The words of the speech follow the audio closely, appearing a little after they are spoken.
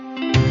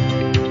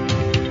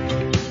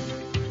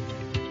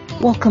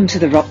Welcome to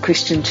the Rock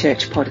Christian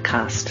Church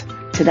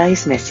podcast.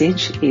 Today's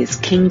message is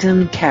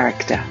Kingdom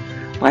Character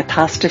by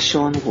Pastor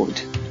Sean Wood.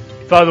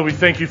 Father, we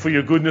thank you for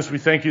your goodness. We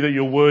thank you that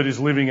your word is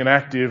living and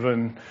active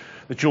and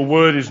that your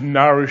word is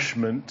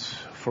nourishment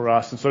for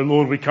us. And so,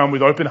 Lord, we come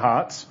with open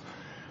hearts.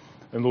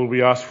 And Lord,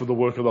 we ask for the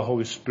work of the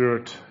Holy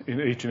Spirit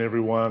in each and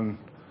every one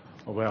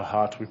of our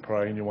hearts, we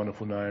pray in your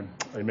wonderful name.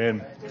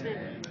 Amen.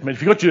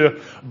 If you've got your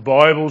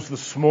Bibles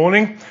this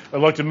morning,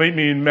 I'd like to meet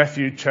me in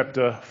Matthew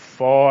chapter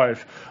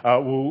 5.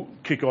 We'll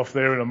kick off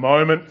there in a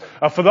moment.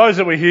 For those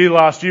that were here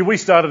last year, we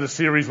started a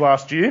series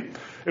last year.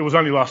 It was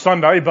only last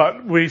Sunday,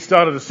 but we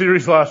started a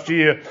series last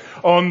year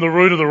on the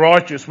root of the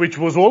righteous, which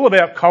was all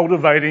about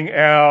cultivating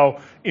our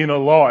inner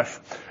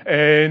life.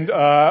 And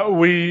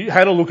we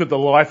had a look at the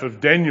life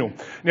of Daniel.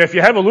 Now, if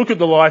you have a look at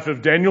the life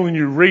of Daniel and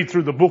you read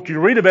through the book, you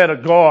read about a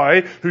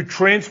guy who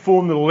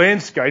transformed the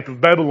landscape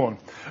of Babylon.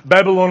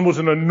 Babylon was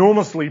an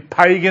enormously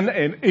pagan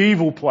and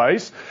evil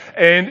place,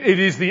 and it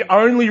is the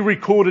only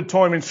recorded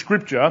time in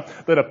Scripture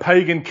that a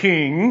pagan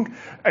king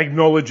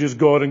acknowledges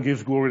God and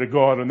gives glory to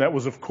God, and that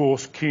was, of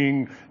course,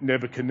 King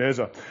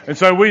Nebuchadnezzar. And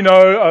so we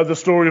know the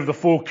story of the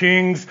four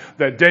kings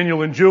that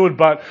Daniel endured,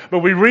 but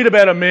we read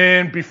about a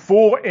man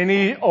before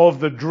any of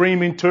the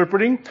dream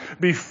interpreting,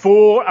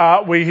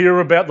 before we hear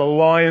about the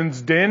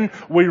lion's den,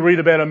 we read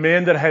about a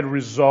man that had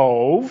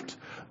resolved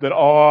that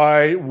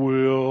I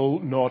will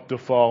not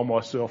defile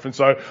myself. And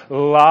so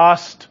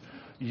last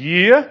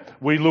year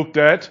we looked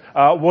at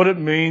what it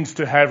means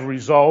to have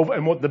resolve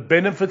and what the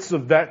benefits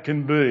of that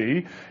can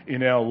be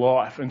in our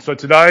life. And so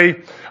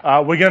today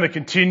we're going to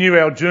continue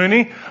our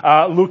journey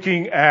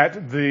looking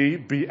at the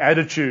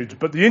Beatitudes.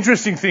 But the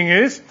interesting thing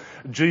is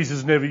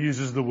Jesus never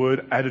uses the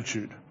word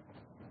attitude.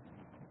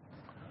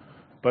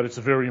 But it's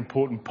a very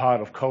important part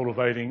of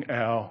cultivating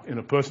our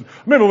inner person.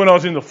 I remember when I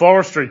was in the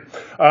forestry,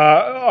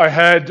 I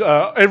had,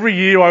 every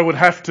year I would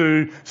have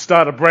to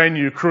start a brand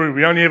new crew.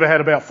 We only ever had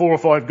about 4 or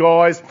 5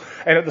 guys.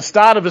 And at the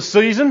start of a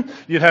season,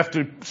 you'd have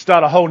to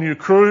start a whole new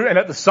crew. And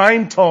at the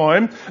same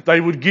time,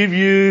 they would give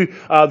you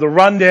the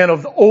rundown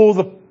of all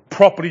the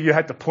property you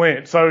had to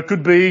plant. So it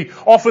could be,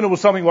 often it was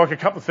something like a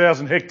couple of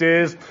thousand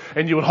hectares,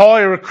 and you would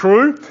hire a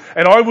crew,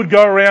 and I would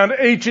go around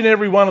each and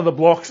every one of the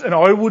blocks, and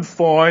I would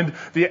find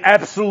the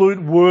absolute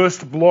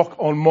worst block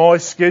on my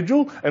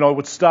schedule, and I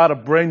would start a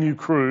brand new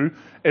crew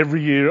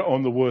every year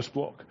on the worst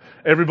block.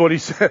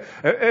 Everybody's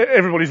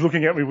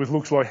looking at me with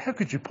looks like, how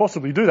could you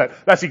possibly do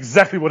that? That's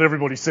exactly what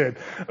everybody said.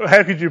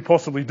 How could you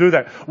possibly do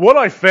that? What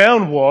I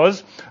found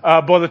was,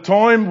 by the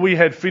time we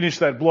had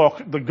finished that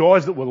block, the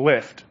guys that were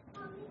left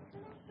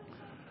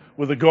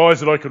were the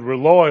guys that I could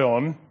rely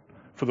on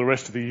for the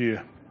rest of the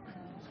year.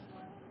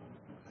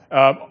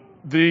 I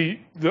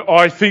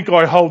think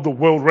I hold the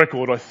world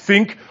record. I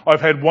think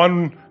I've had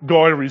one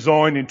guy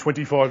resign in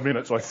 25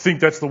 minutes. I think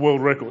that's the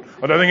world record.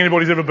 I don't think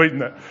anybody's ever beaten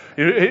that.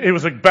 He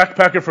was a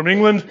backpacker from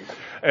England,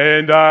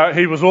 and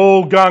he was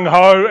all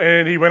gung-ho,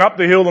 and he went up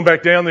the hill and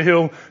back down the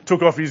hill,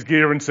 took off his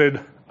gear and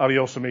said,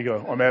 adios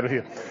amigo, I'm out of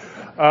here.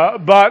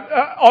 But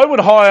I would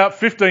hire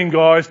 15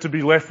 guys to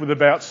be left with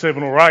about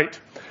 7 or 8.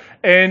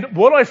 And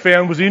what I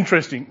found was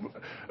interesting.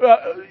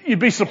 You'd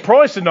be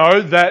surprised to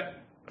know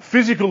that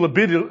physical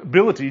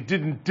ability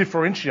didn't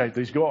differentiate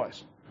these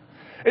guys.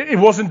 It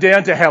wasn't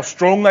down to how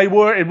strong they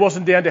were, it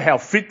wasn't down to how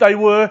fit they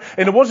were,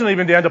 and it wasn't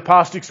even down to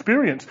past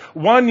experience.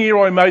 One year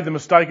I made the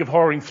mistake of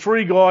hiring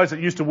 3 guys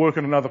that used to work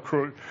on another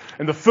crew.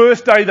 And the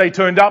first day they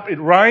turned up, it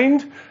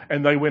rained,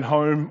 and they went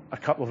home a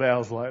couple of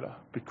hours later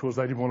because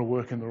they didn't want to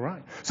work in the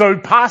rain. So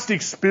past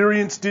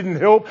experience didn't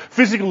help,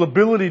 physical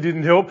ability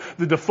didn't help.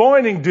 The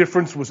defining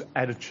difference was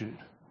attitude.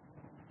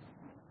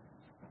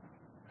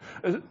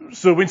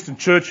 Sir Winston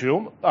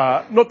Churchill,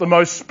 not the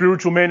most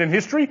spiritual man in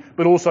history,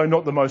 but also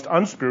not the most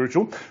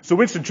unspiritual. Sir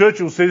Winston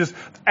Churchill says,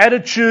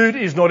 attitude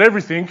is not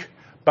everything,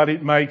 but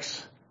it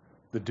makes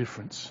the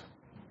difference.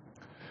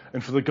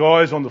 And for the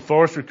guys on the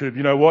forestry crew,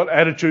 you know what?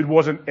 Attitude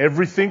wasn't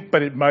everything,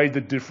 but it made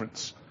the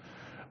difference.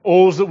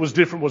 All that was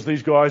different was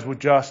these guys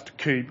would just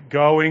keep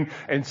going.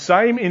 And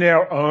same in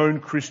our own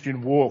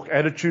Christian walk.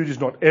 Attitude is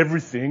not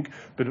everything,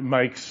 but it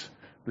makes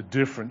the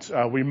difference.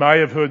 We may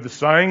have heard the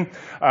saying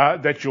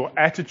that your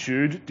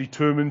attitude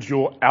determines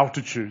your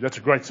altitude. That's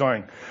a great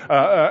saying.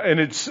 And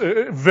it's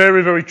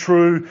very, very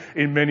true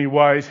in many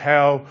ways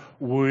how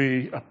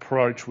we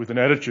approach with an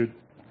attitude.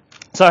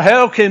 So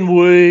how can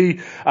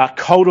we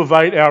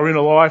cultivate our inner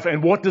life,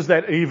 and what does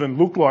that even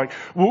look like?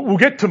 We'll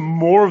get to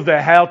more of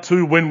the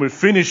how-to when we're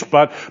finished,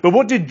 but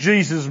what did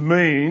Jesus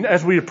mean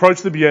as we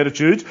approach the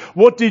Beatitudes?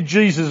 What did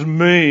Jesus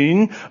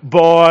mean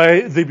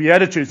by the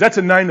Beatitudes? That's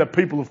a name that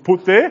people have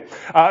put there.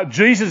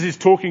 Jesus is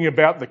talking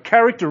about the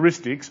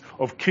characteristics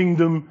of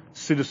kingdom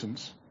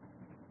citizens.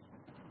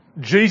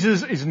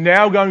 Jesus is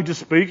now going to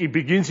speak. He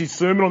begins his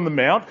Sermon on the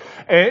Mount.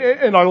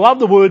 And I love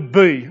the word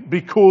be,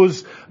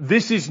 because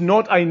this is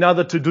not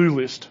another to-do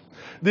list.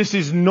 This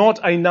is not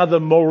another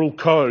moral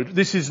code.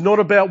 This is not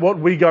about what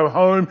we go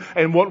home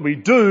and what we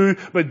do,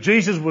 but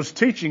Jesus was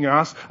teaching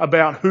us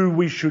about who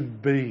we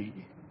should be.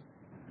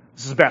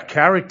 This is about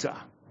character.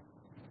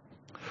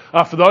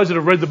 For those that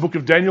have read the book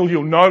of Daniel,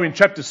 you'll know in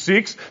chapter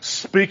 6,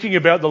 speaking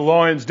about the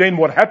lion's den,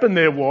 what happened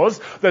there was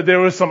that there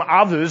were some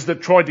others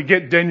that tried to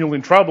get Daniel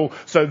in trouble.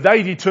 So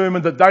they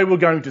determined that they were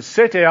going to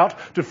set out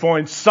to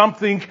find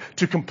something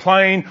to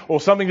complain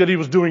or something that he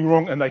was doing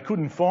wrong, and they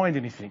couldn't find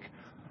anything.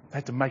 They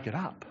had to make it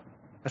up.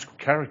 That's called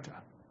character.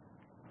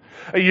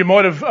 You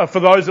might have, for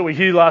those that were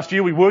here last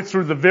year, we worked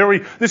through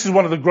this is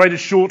one of the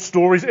greatest short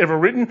stories ever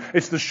written.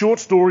 It's the short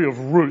story of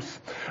Ruth.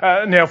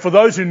 Now, for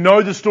those who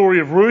know the story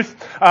of Ruth,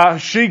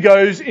 she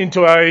goes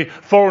into a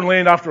foreign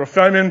land after a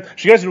famine.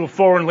 She goes into a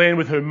foreign land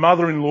with her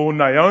mother-in-law,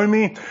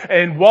 Naomi.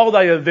 And while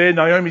they are there,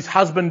 Naomi's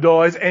husband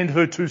dies and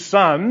her 2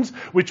 sons,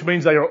 which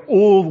means they are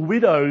all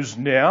widows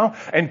now.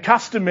 And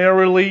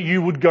customarily,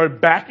 you would go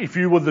back, if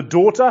you were the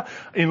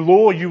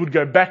daughter-in-law, you would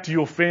go back to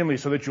your family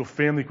so that your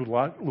family could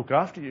look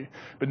after you.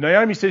 But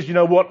Naomi says, you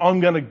know what,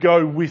 I'm going to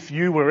go with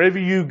you wherever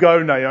you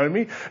go,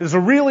 Naomi. There's a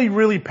really,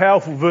 really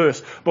powerful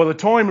verse. By the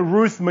time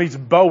Ruth meets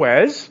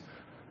Boaz,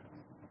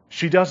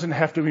 she doesn't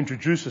have to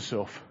introduce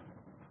herself.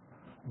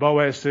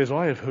 Boaz says,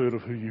 I have heard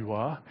of who you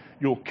are.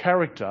 Your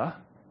character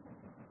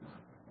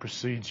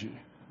precedes you.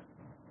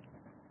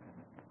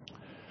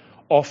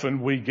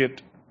 Often we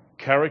get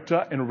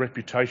character and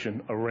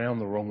reputation around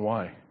the wrong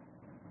way.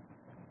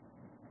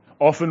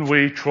 Often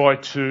we try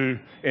to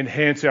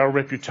enhance our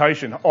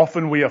reputation.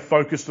 Often we are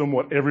focused on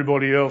what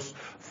everybody else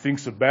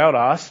thinks about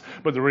us.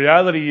 But the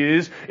reality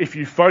is, if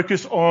you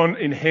focus on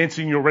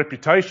enhancing your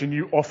reputation,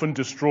 you often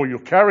destroy your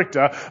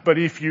character. But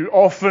if you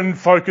often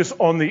focus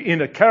on the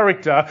inner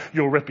character,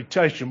 your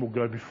reputation will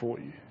go before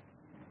you.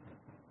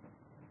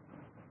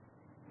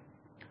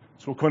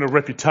 So what kind of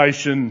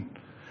reputation,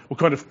 what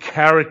kind of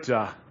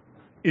character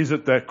is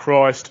it that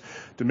Christ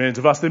demands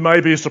of us? There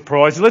may be a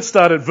surprise. Let's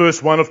start at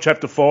verse 1 of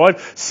chapter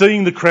 5.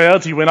 Seeing the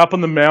crowds, he went up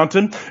on the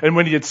mountain, and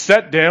when he had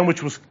sat down,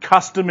 which was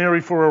customary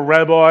for a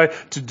rabbi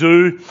to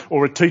do,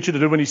 or a teacher to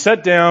do, when he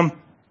sat down,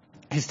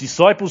 his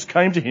disciples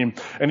came to him,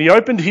 and he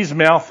opened his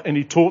mouth and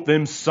he taught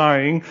them,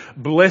 saying,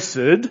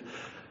 Blessed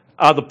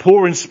are the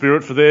poor in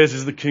spirit, for theirs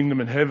is the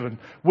kingdom in heaven.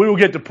 We will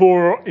get to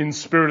poor in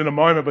spirit in a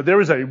moment, but there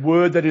is a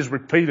word that is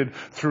repeated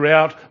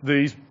throughout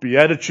these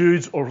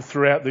Beatitudes or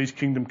throughout these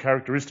kingdom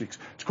characteristics.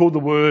 It's called the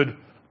word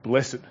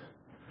blessed.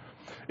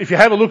 If you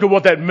have a look at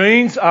what that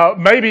means,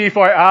 maybe if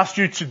I asked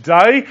you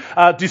today,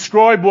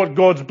 describe what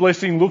God's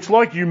blessing looks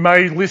like, you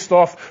may list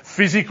off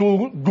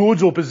physical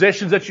goods or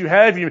possessions that you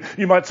have.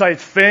 You might say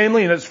it's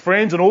family and it's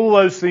friends, and all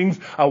those things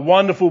are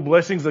wonderful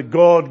blessings that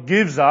God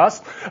gives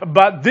us.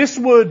 But this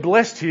word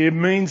blessed here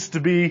means to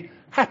be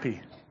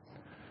happy.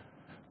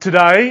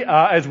 Today,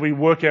 as we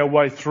work our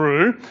way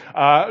through,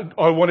 I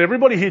want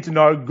everybody here to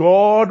know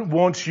God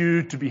wants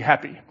you to be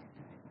happy.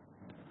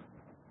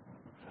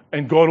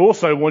 And God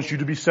also wants you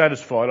to be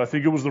satisfied. I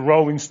think it was the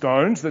Rolling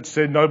Stones that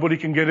said nobody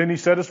can get any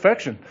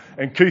satisfaction.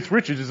 And Keith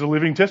Richards is a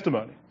living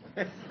testimony.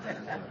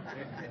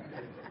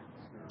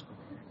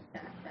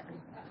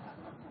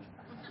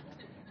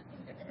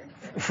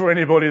 For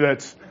anybody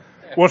that's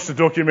watched the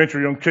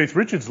documentary on Keith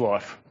Richards'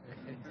 life.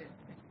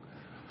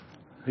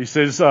 He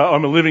says,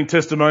 I'm a living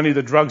testimony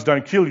that drugs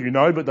don't kill you,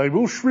 no, but they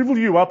will shrivel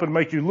you up and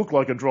make you look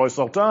like a dry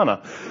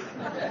sultana.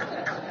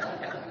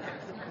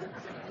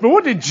 But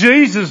what did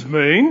Jesus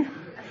mean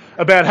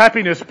about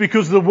happiness?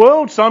 Because the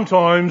world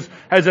sometimes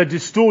has a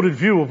distorted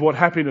view of what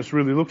happiness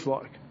really looks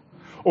like.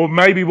 Or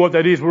maybe what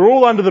that is. We're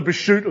all under the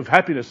pursuit of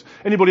happiness.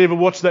 Anybody ever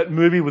watched that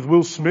movie with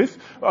Will Smith?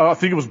 I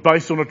think it was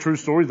based on a true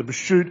story, The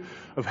Pursuit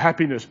of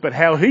Happiness. But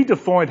how he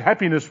defined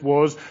happiness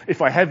was,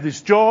 if I have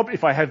this job,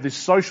 if I have this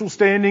social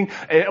standing,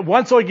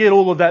 once I get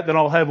all of that, then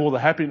I'll have all the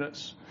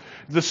happiness.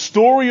 The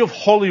story of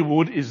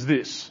Hollywood is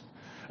this.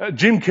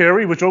 Jim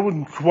Carrey, which I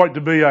wouldn't quite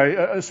to be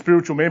a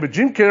spiritual man, but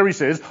Jim Carrey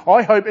says,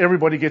 I hope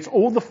everybody gets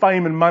all the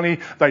fame and money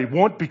they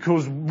want,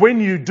 because when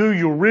you do,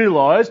 you'll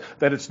realise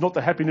that it's not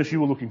the happiness you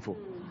were looking for.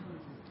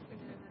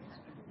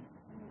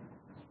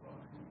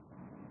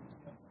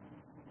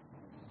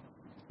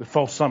 They're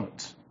false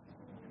summits.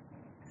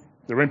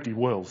 They're empty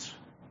wells.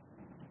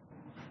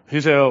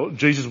 Here's how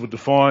Jesus would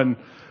define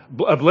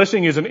a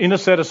blessing: is an inner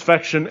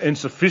satisfaction and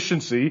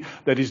sufficiency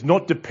that is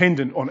not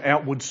dependent on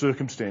outward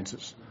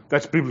circumstances.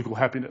 That's biblical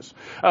happiness.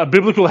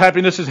 Biblical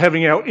happiness is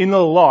having our inner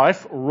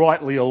life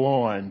rightly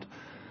aligned.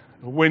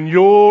 When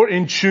you're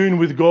in tune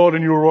with God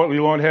and you're rightly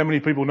aligned, how many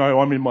people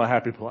know I'm in my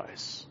happy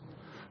place?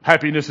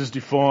 Happiness is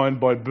defined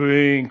by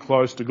being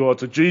close to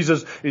God. So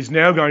Jesus is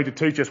now going to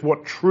teach us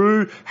what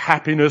true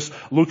happiness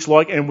looks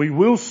like, and we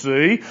will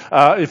see,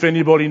 if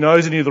anybody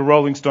knows any of the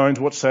Rolling Stones,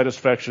 what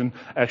satisfaction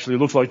actually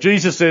looks like.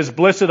 Jesus says,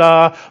 Blessed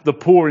are the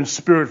poor in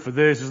spirit, for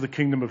theirs is the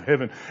kingdom of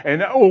heaven.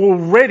 And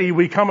already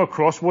we come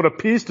across what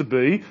appears to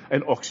be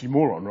an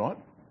oxymoron, right?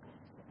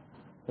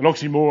 An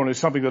oxymoron is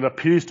something that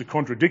appears to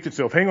contradict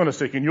itself. Hang on a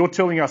second, you're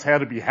telling us how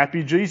to be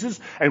happy, Jesus,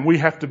 and we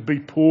have to be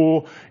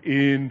poor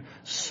in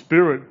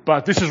spirit.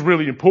 But this is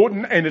really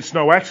important, and it's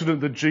no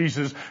accident that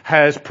Jesus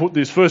has put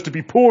this first. To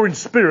be poor in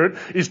spirit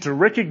is to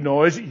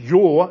recognise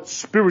your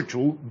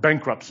spiritual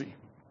bankruptcy.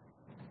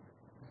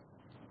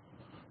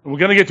 And we're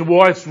going to get to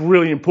why it's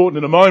really important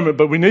in a moment,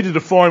 but we need to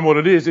define what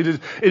it is. It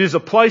is a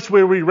place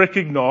where we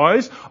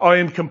recognise I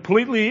am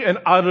completely and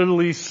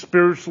utterly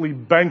spiritually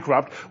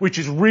bankrupt, which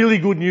is really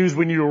good news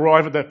when you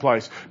arrive at that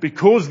place,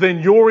 because then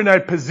you're in a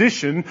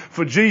position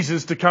for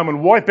Jesus to come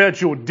and wipe out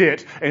your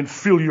debt and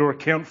fill your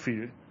account for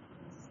you.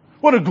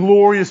 What a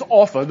glorious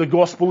offer the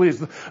gospel is.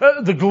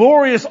 The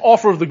glorious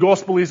offer of the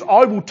gospel is,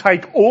 I will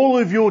take all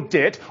of your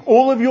debt,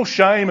 all of your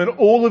shame and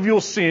all of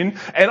your sin,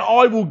 and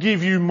I will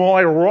give you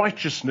my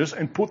righteousness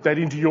and put that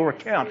into your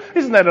account.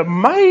 Isn't that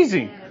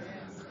amazing?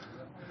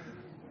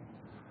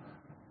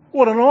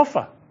 What an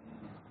offer.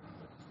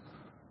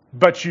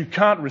 But you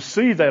can't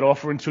receive that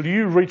offer until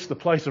you reach the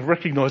place of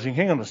recognising,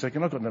 hang on a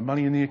second, I've got no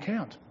money in the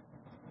account.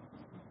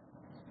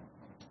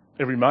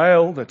 Every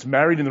male that's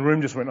married in the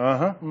room just went,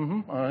 I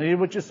hear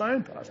what you're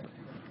saying, Pastor.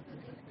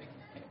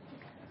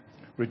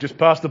 We just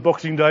passed the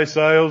Boxing Day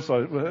sales, so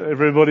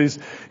everybody's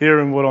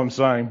hearing what I'm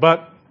saying.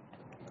 But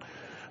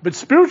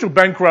spiritual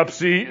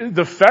bankruptcy,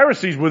 the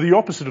Pharisees were the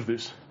opposite of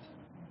this.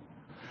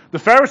 The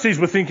Pharisees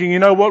were thinking, you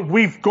know what,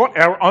 we've got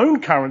our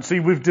own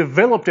currency, we've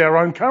developed our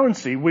own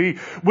currency. We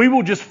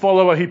will just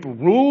follow a heap of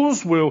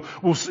rules, we'll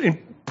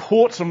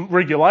import some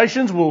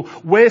regulations, we'll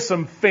wear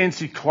some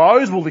fancy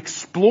clothes, we'll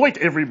exploit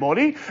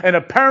everybody, and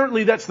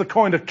apparently that's the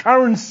kind of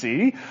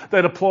currency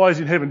that applies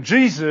in heaven.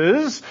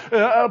 Jesus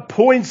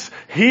points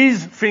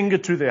his finger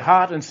to their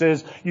heart and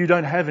says, you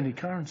don't have any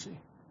currency.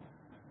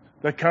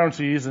 That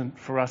currency isn't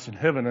for us in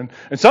heaven.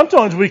 And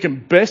sometimes we can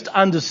best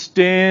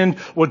understand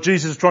what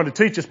Jesus is trying to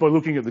teach us by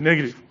looking at the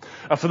negative.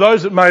 For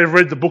those that may have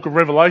read the book of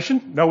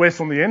Revelation, no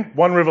S on the end,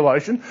 one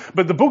Revelation,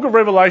 but the book of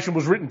Revelation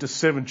was written to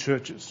 7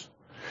 churches.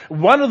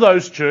 One of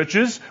those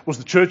churches was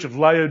the church of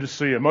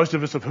Laodicea. Most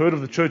of us have heard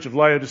of the church of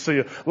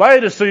Laodicea.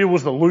 Laodicea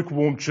was the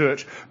lukewarm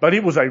church, but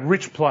it was a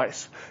rich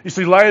place. You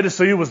see,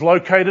 Laodicea was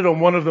located on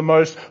one of the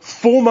most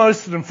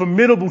foremost and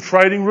formidable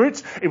trading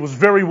routes. It was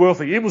very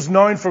wealthy. It was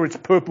known for its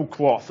purple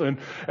cloth. And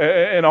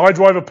I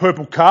drive a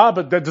purple car,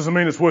 but that doesn't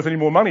mean it's worth any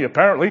more money,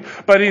 apparently.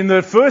 But in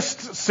the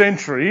first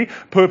century,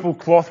 purple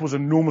cloth was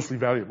enormously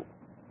valuable.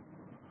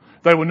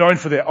 They were known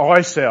for their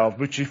eye salve,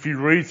 which if you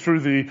read through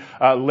the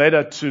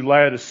letter to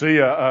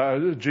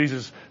Laodicea,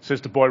 Jesus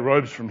says to buy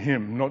robes from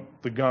him, not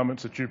the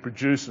garments that you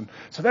produce. And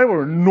so they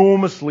were an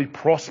enormously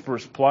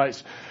prosperous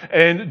place.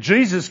 And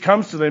Jesus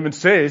comes to them and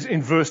says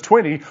in verse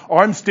 20,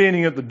 I'm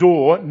standing at the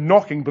door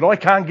knocking, but I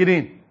can't get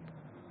in.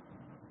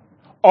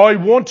 I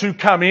want to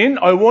come in.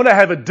 I want to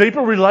have a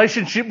deeper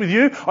relationship with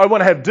you. I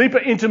want to have deeper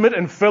intimate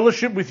and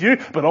fellowship with you,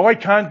 but I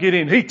can't get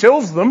in. He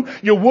tells them,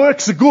 your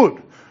works are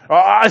good.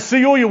 I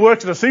see all your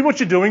works and I see what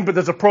you're doing, but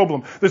there's a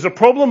problem. There's a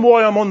problem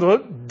why I'm on the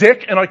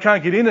deck and I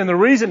can't get in, and the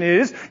reason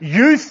is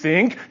you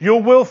think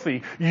you're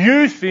wealthy.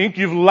 You think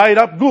you've laid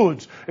up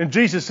goods. And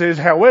Jesus says,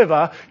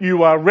 however,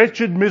 you are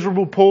wretched,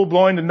 miserable, poor,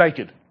 blind and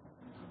naked.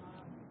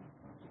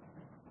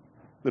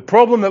 The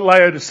problem that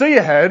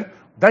Laodicea had,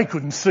 they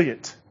couldn't see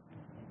it.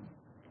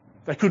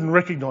 They couldn't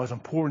recognise I'm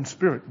poor in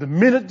spirit. The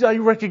minute they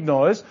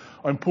recognise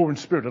I'm poor in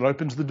spirit, it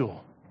opens the door.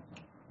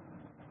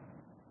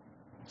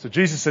 So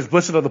Jesus says,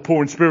 blessed are the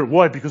poor in spirit.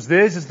 Why? Because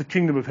theirs is the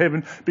kingdom of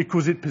heaven,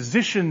 because it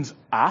positions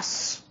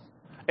us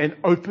and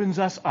opens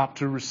us up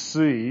to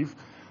receive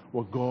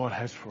what God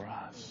has for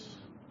us.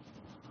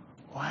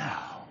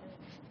 Wow.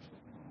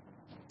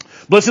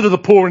 Blessed are the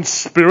poor in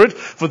spirit,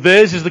 for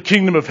theirs is the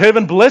kingdom of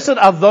heaven. Blessed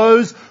are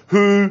those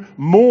who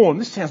mourn.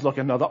 This sounds like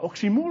another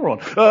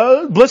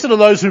oxymoron. Blessed are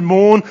those who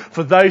mourn,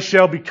 for they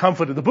shall be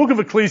comforted. The book of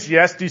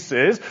Ecclesiastes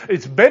says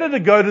it's better to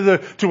go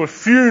to a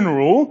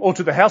funeral or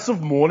to the house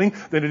of mourning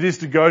than it is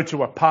to go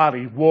to a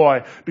party.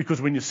 Why?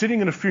 Because when you're sitting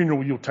in a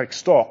funeral, you'll take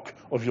stock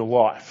of your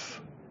life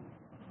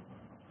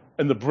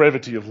and the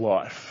brevity of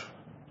life.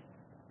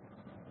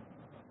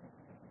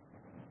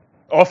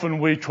 Often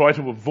we try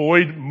to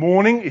avoid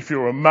mourning. If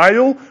you're a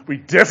male, we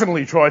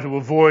definitely try to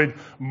avoid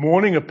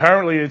mourning.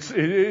 Apparently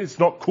it's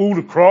not cool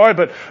to cry,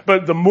 but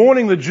the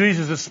mourning that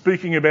Jesus is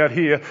speaking about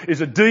here is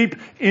a deep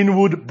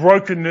inward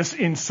brokenness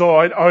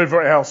inside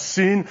over our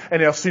sin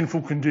and our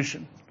sinful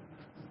condition.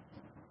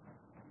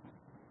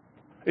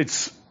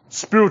 It's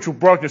spiritual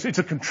brokenness. It's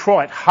a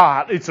contrite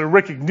heart. It's a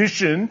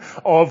recognition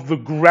of the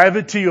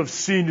gravity of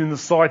sin in the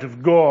sight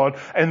of God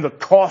and the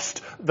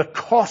cost that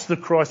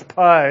Christ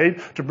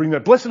paid to bring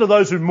that. Blessed are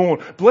those who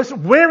mourn. Blessed.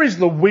 Where is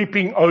the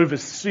weeping over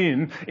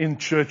sin in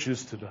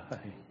churches today?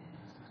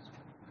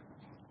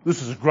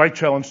 This is a great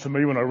challenge to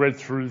me when I read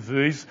through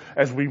these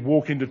as we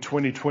walk into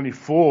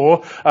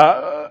 2024.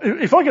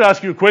 If I could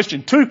ask you a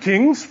question, 2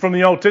 kings from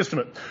the Old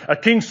Testament,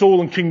 King Saul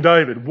and King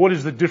David. What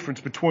is the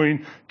difference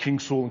between King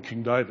Saul and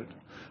King David?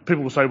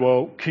 People will say,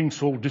 well, King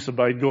Saul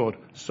disobeyed God.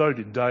 So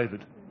did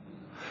David.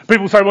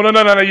 People will say, well,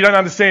 no, you don't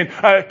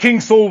understand.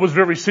 King Saul was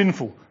very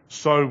sinful.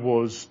 So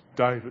was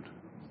David.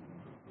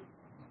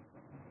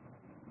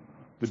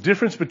 The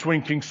difference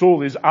between King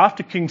Saul is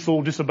after King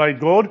Saul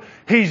disobeyed God,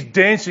 he's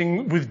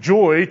dancing with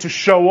joy to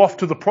show off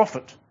to the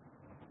prophet.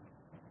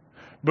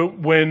 But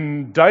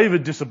when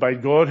David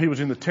disobeyed God, he was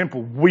in the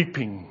temple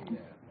weeping.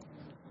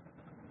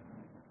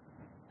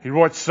 He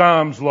writes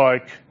psalms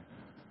like,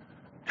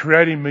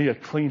 Create in me a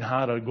clean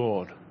heart, O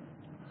God.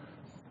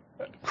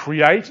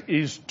 Create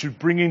is to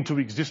bring into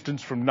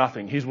existence from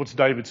nothing. Here's what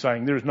David's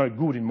saying. There is no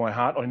good in my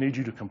heart. I need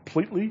you to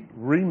completely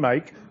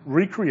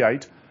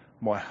recreate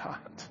my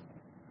heart.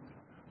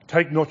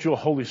 Take not your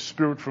Holy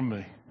Spirit from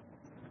me.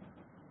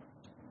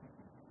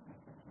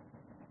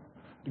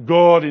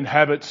 God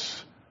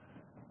inhabits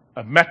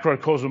a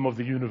macrocosm of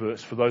the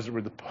universe. For those that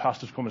read the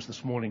pastor's comments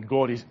this morning,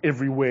 God is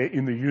everywhere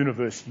in the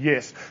universe,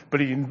 yes, but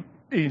he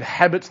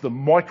inhabits the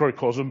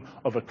microcosm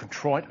of a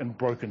contrite and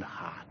broken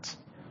heart.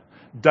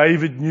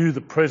 David knew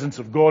the presence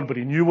of God, but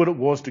he knew what it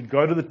was to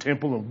go to the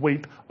temple and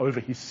weep over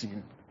his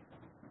sin.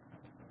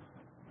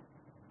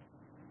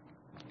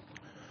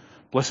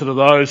 Blessed are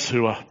those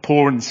who are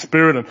poor in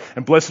spirit,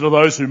 and blessed are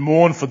those who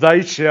mourn, for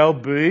they shall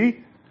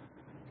be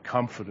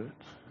comforted.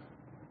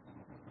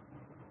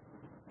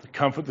 The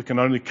comfort that can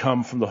only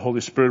come from the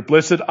Holy Spirit.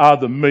 Blessed are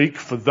the meek,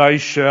 for they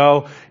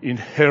shall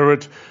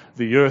inherit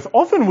the earth.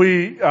 Often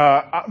we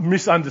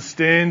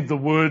misunderstand the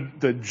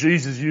word that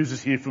Jesus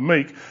uses here for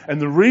meek,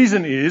 and the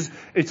reason is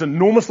it's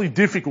enormously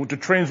difficult to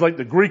translate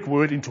the Greek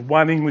word into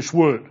one English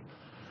word.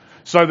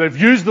 So they've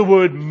used the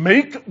word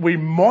meek, we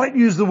might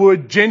use the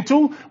word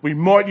gentle, we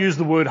might use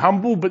the word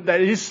humble, but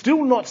that is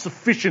still not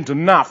sufficient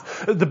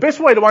enough. The best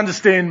way to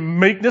understand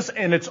meekness,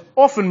 and it's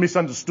often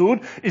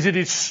misunderstood, is it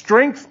is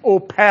strength or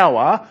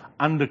power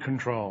under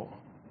control.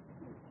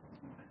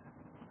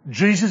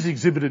 Jesus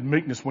exhibited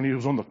meekness when he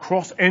was on the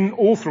cross and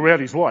all throughout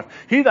his life.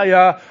 Here they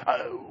are.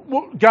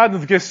 Garden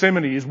of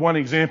Gethsemane is one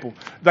example.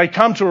 They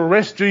come to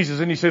arrest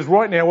Jesus and he says,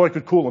 right now I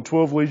could call on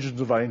 12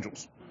 legions of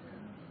angels.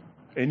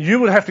 And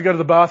you would have to go to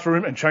the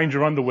bathroom and change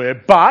your underwear,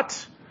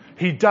 but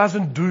he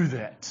doesn't do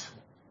that.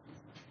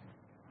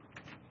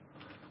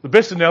 The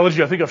best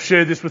analogy, I think I've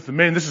shared this with the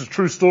men, this is a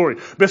true story,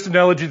 best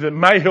analogy that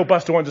may help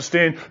us to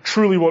understand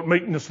truly what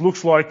meekness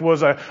looks like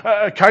was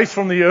a case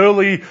from the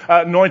early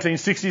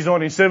 1960s,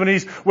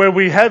 1970s, where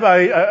we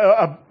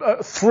have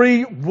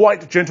three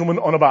white gentlemen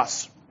on a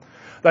bus.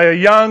 They are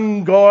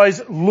young guys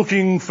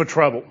looking for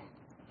trouble.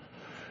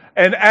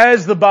 And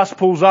as the bus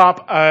pulls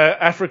up, an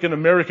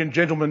African-American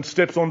gentleman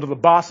steps onto the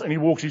bus and he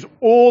walks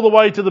all the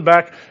way to the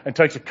back and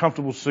takes a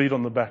comfortable seat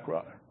on the back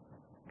row.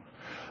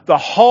 The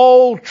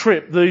whole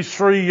trip, these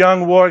three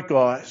young white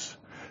guys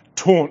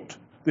taunt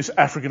this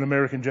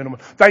African-American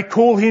gentleman. They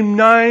call him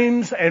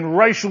names and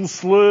racial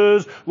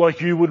slurs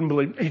like you wouldn't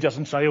believe. He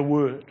doesn't say a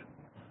word.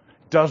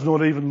 Does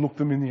not even look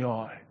them in the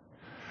eye.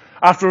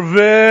 After a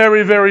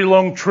very, very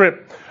long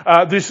trip,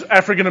 this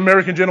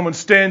African-American gentleman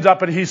stands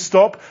up at his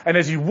stop, and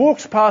as he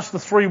walks past the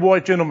three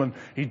white gentlemen,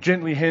 he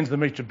gently hands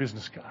them each a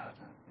business card.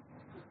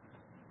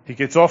 He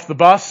gets off the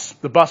bus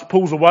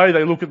pulls away,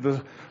 they look at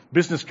the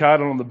business card,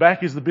 and on the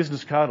back is the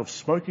business card of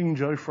Smoking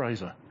Joe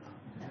Fraser.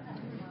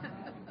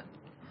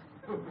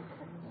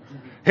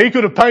 He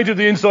could have painted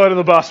the inside of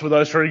the bus with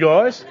those three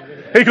guys.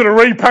 He could have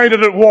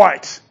repainted it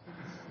white.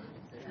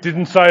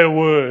 Didn't say a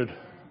word.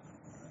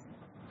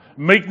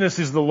 Meekness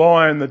is the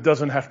lion that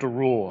doesn't have to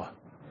roar.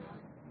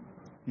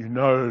 You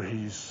know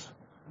he's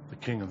the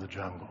king of the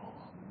jungle.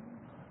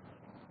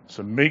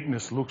 So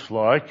meekness looks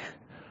like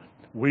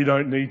we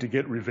don't need to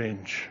get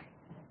revenge.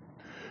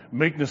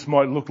 Meekness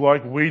might look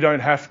like we don't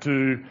have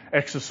to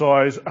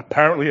exercise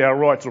apparently our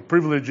rights or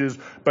privileges,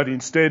 but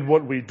instead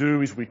what we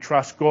do is we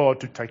trust God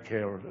to take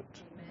care of it.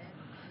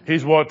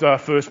 Here's what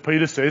 1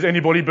 Peter says.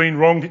 Anybody been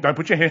wronged? Don't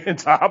put your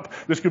hands up.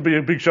 This could be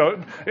a big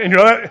show.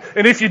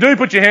 And if you do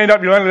put your hand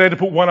up, you're only allowed to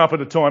put one up at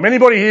a time.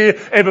 Anybody here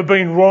ever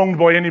been wronged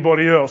by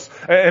anybody else?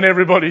 And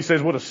everybody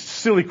says, what a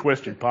silly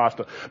question,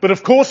 Pastor. But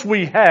of course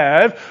we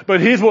have.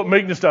 But here's what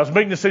meekness does.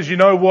 Meekness says, you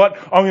know what?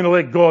 I'm going to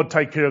let God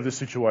take care of this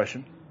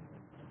situation.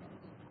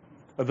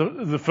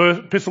 The first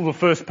epistle of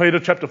 1 Peter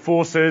chapter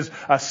 4 says,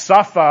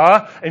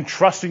 suffer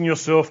entrusting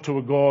yourself to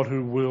a God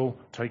who will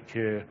take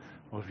care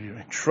of you,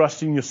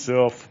 entrusting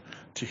yourself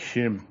to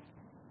him.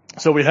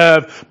 So we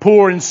have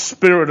poor in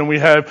spirit, and we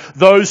have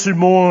those who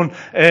mourn,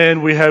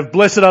 and we have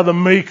blessed are the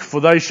meek, for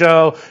they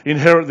shall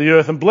inherit the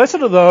earth. And blessed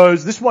are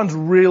those, this one's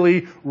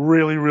really,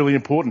 really, really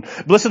important.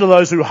 Blessed are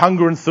those who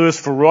hunger and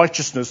thirst for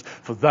righteousness,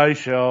 for they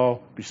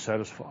shall be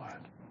satisfied.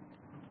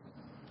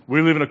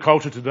 We live in a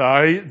culture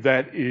today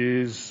that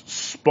is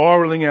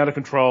spiraling out of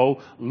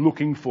control,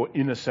 looking for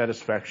inner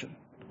satisfaction.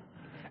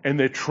 And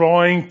they're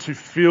trying to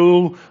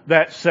fill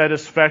that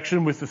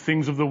satisfaction with the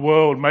things of the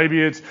world.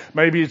 Maybe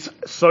it's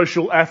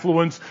social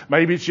affluence.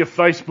 Maybe it's your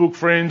Facebook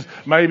friends.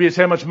 Maybe it's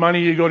how much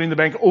money you got in the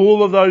bank.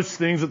 All of those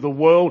things that the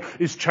world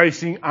is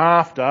chasing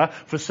after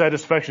for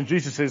satisfaction.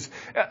 Jesus says,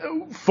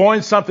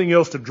 find something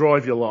else to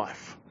drive your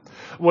life.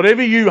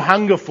 Whatever you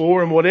hunger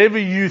for and whatever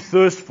you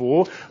thirst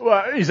for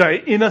is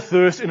an inner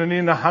thirst and an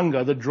inner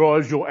hunger that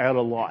drives your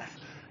outer life.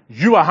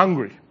 You are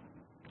hungry.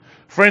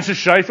 Francis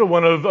Schaeffer,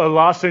 one of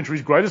last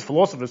century's greatest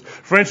philosophers,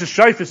 Francis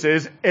Schaeffer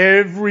says,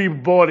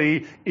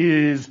 everybody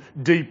is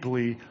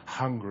deeply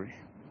hungry.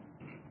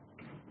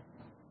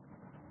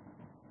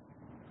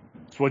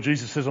 That's why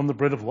Jesus says, I'm the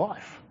bread of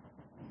life.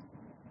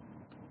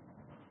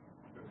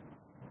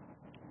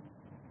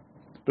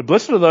 But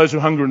blessed are those who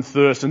hunger and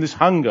thirst, and this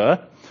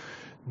hunger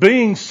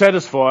Being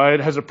satisfied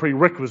has a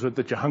prerequisite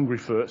that you're hungry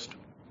first.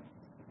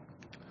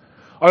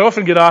 I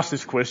often get asked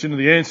this question, and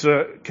the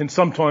answer can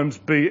sometimes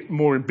be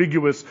more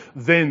ambiguous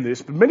than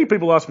this, but many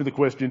people ask me the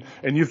question,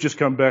 and you've just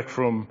come back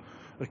from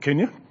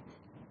Kenya?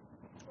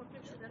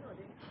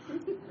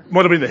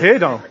 Might have been the hair,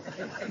 don't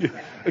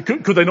it?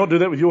 Could they not do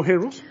that with your hair,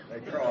 Ross?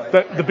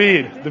 The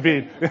beard.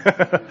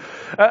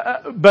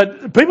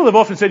 But people have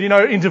often said,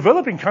 in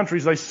developing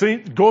countries,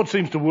 God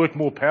seems to work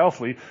more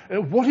powerfully.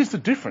 What is the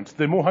difference?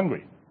 They're more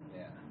hungry.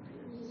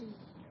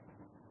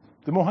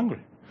 They're more hungry.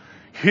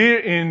 Here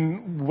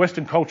in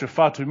Western culture,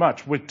 far too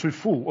much. We're too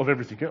full of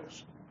everything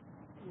else.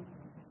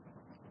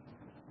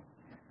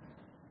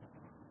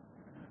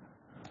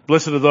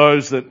 Blessed are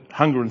those that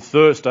hunger and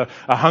thirst, a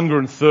hunger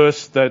and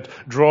thirst that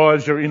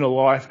drives your inner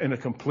life and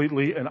it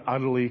completely and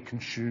utterly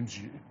consumes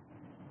you.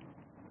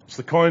 It's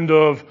the kind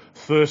of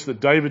thirst that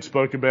David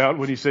spoke about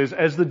when he says,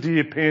 as the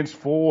deer pants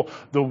for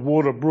the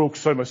water brook,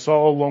 so my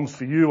soul longs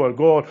for you, O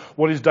God.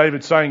 What is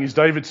David saying? Is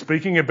David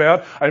speaking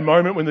about a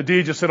moment when the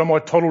deer just said, I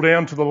might toddle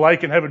down to the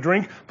lake and have a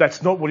drink?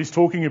 That's not what he's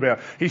talking about.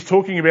 He's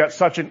talking about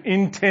such an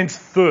intense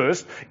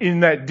thirst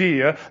in that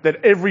deer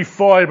that every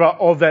fibre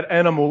of that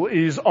animal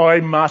is,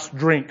 I must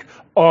drink.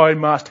 I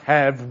must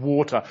have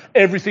water.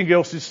 Everything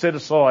else is set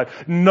aside.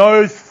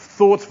 No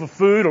thoughts for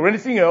food or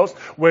anything else.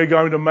 We're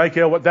going to make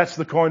that's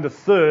the kind of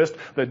thirst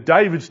that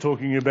David's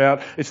talking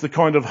about. It's the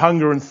kind of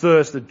hunger and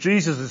thirst that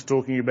Jesus is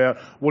talking about.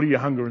 What do you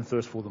hunger and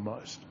thirst for the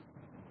most?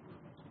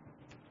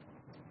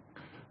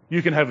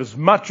 You can have as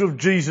much of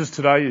Jesus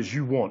today as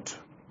you want,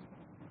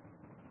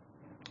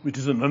 which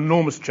is an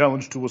enormous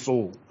challenge to us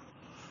all.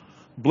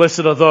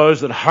 Blessed are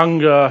those that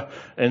hunger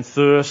and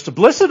thirst.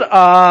 Blessed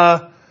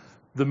are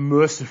the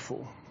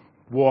merciful.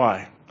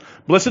 Why?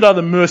 Blessed are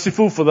the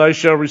merciful, for they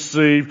shall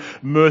receive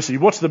mercy.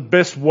 What's the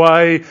best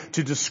way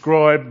to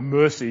describe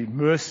mercy?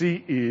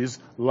 Mercy is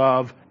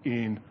love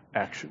in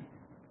action.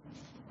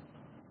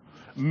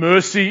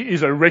 Mercy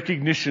is a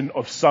recognition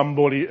of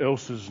somebody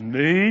else's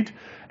need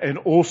and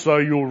also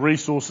your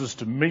resources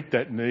to meet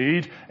that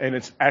need, and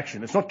it's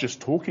action. It's not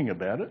just talking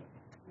about it.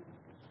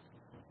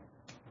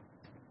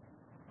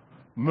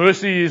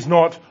 Mercy is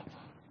not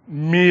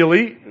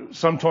merely,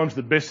 sometimes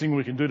the best thing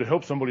we can do to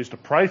help somebody is to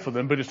pray for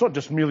them, but it's not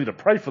just merely to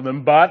pray for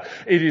them, but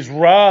it is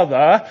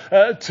rather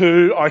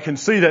I can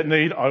see that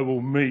need, I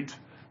will meet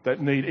that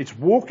need. It's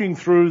walking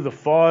through the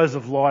fires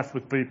of life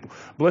with people.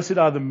 Blessed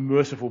are the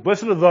merciful.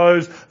 Blessed are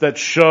those that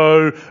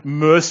show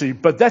mercy.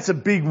 But that's a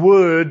big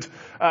word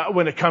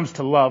when it comes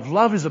to love.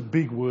 Love is a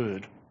big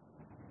word.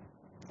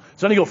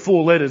 It's only got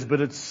 4 letters,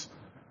 but it's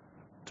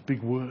a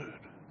big word.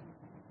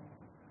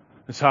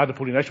 It's hard to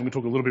put in action. We'll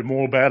talk a little bit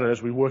more about it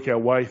as we work our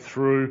way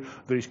through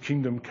these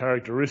kingdom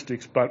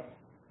characteristics. But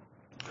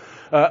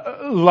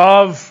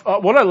love,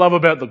 what I love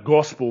about the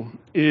gospel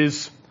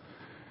is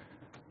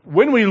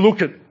when we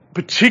look at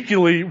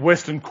particularly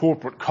Western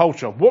corporate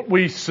culture, what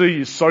we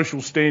see is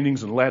social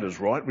standings and ladders,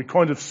 right? We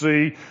kind of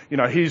see,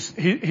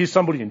 here's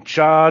somebody in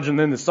charge and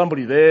then there's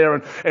somebody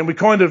there and we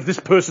kind of, this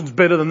person's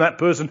better than that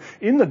person.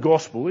 In the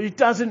gospel, it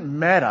doesn't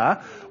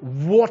matter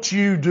what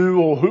you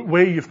do or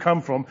where you've come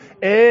from.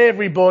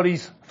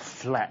 Everybody's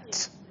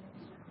flat.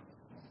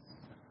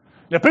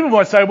 Now people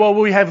might say, well,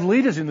 we have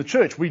leaders in the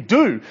church. We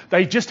do.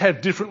 They just have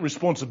different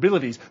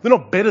responsibilities. They're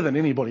not better than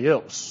anybody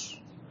else.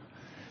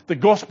 The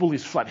gospel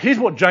is flat. Here's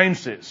what James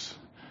says.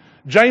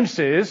 James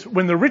says,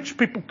 when the rich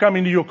people come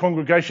into your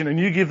congregation and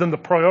you give them the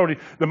priority,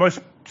 the most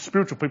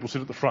spiritual people sit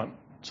at the front.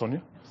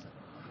 Sonia?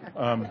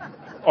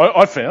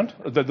 I found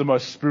that the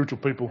most spiritual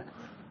people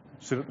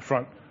sit at the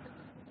front.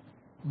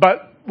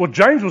 But what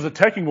James was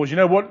attacking was, you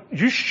know what?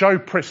 You show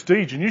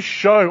prestige and you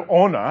show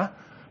honour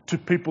to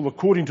people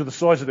according to the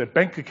size of their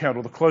bank account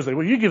or the clothes they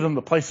wear. You give them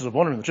the places of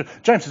honour in the church.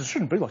 James says it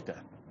shouldn't be like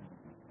that.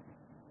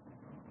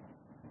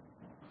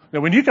 Now,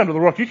 when you come to the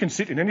Rock, you can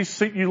sit in any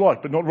seat you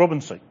like, but not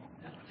Robin's seat.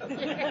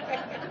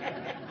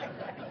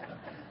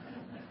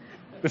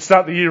 Let's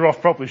start the year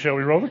off properly, shall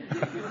we, Robin?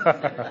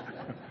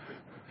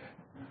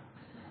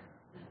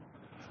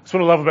 That's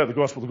what I love about the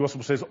gospel. The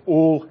gospel says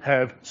all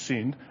have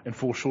sinned and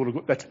fall short of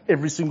God. That's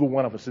every single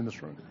one of us in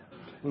this room.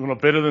 We're not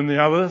better than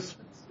the others.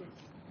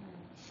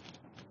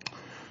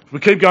 We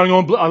keep going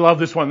on. I love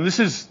this one. This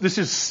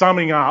is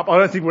summing up. I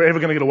don't think we're ever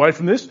going to get away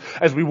from this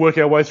as we work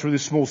our way through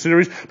this small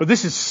series, but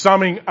this is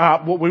summing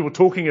up what we were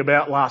talking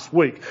about last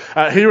week.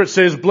 Here it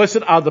says,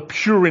 blessed are the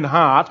pure in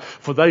heart,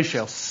 for they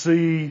shall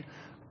see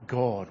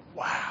God.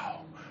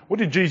 Wow. What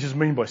did Jesus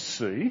mean by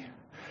see?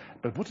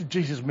 But what did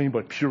Jesus mean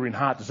by pure in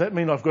heart? Does that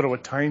mean I've got to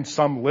attain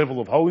some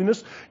level of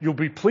holiness? You'll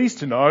be pleased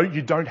to know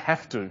you don't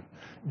have to.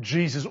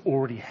 Jesus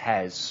already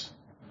has.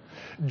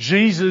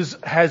 Jesus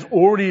has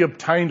already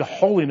obtained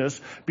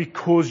holiness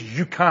because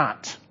you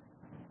can't.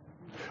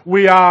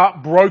 We are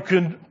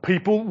broken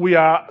people. We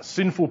are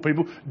sinful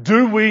people.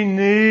 Do we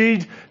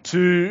need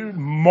to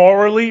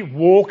morally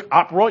walk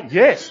upright?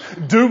 Yes.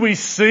 Do we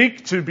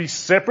seek to be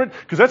separate?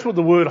 Because that's what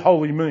the word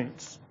holy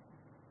means.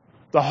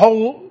 The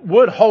whole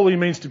word holy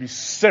means to be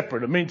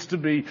separate. It means to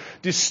be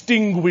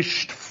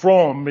distinguished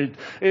from.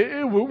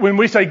 When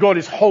we say God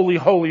is holy,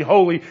 holy,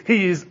 holy,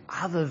 He is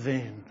other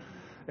than.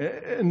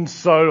 And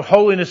so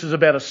holiness is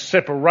about a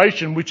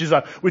separation, which is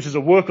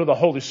a work of the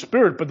Holy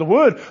Spirit. But the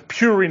word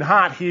pure in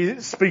heart here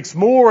speaks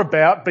more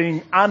about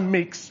being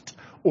unmixed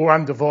or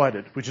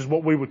undivided, which is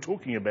what we were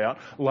talking about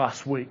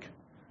last week.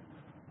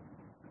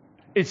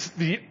 It's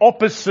the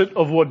opposite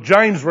of what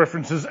James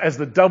references as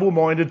the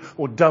double-minded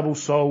or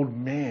double-souled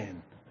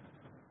man.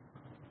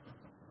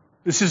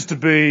 This is to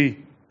be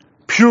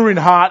pure in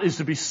heart, is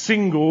to be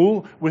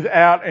single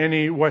without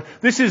any way.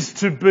 This is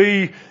to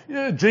be,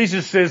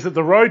 Jesus says that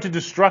the road to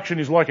destruction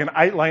is like an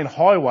 8-lane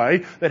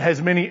highway that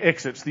has many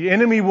exits. The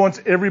enemy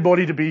wants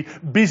everybody to be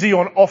busy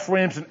on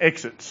off-ramps and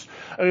exits.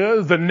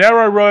 The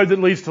narrow road that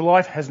leads to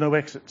life has no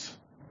exits.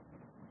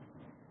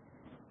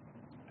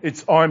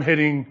 It's, I'm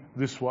heading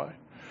this way.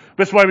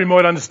 Best way we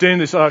might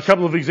understand this, a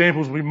couple of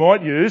examples we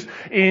might use.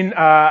 In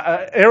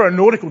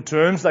aeronautical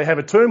terms, they have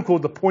a term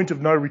called the point of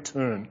no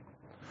return.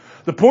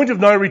 The point of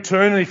no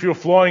return, if you're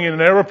flying in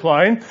an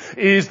aeroplane,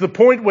 is the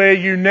point where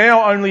you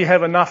now only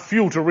have enough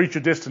fuel to reach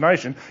your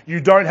destination.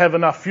 You don't have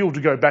enough fuel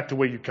to go back to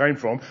where you came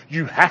from.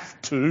 You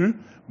have to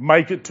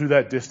make it to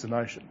that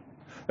destination.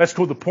 That's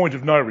called the point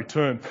of no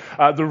return.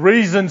 The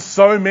reason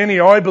so many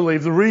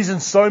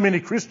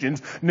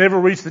Christians never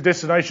reach the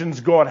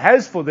destinations God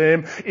has for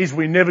them is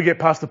we never get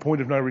past the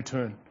point of no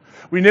return.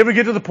 We never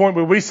get to the point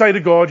where we say to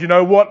God, you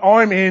know what,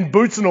 I'm in,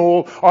 boots and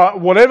all,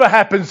 whatever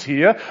happens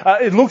here.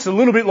 It looks a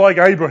little bit like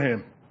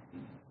Abraham.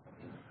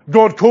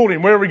 God called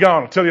him, where are we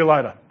going? I'll tell you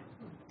later.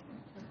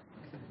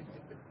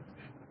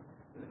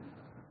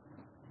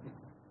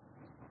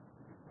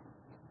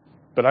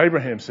 But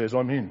Abraham says,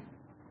 I'm in.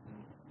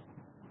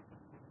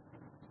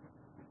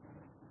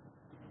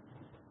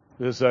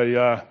 There's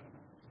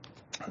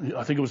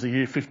I think it was the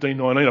year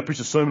 1519, I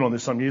preached a sermon on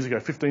this some years ago,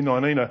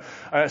 1519,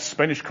 a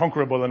Spanish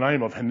conqueror by the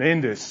name of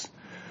Hernandez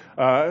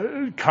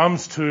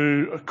comes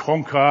to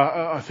conquer,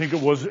 I think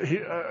it was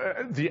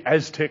the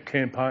Aztec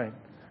campaign.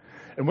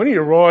 And when he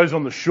arrives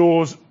on the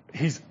shores,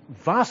 he's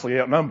vastly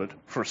outnumbered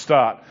for a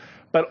start.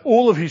 But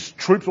all of his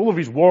troops, all of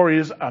his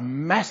warriors are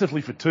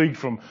massively fatigued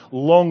from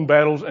long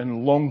battles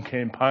and long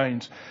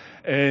campaigns.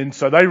 And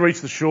so they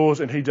reach the shores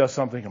and he does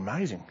something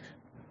amazing.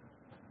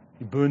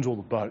 He burns all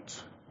the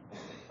boats.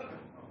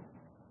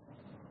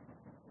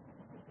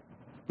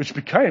 Which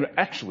became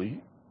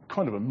actually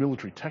kind of a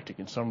military tactic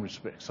in some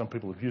respects. Some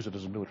people have used it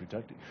as a military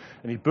tactic.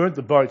 And he burnt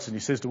the boats and he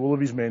says to all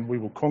of his men, we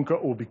will conquer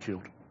or be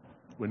killed.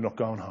 We're not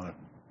going home.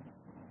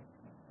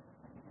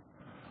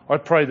 I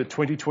pray that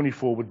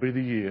 2024 would be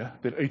the year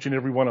that each and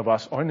every one of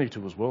us, I need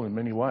to as well in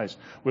many ways,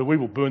 where we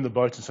will burn the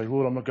boats and say,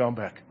 Lord, I'm not going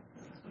back.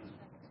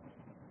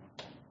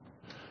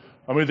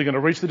 I'm either going to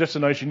reach the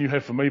destination you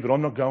have for me, but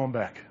I'm not going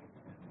back.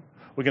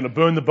 We're going to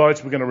burn the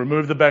boats. We're going to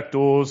remove the back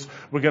doors.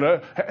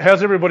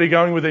 How's everybody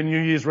going with their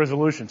New Year's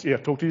resolutions? Yeah,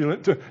 talk to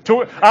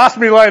you. Ask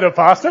me later,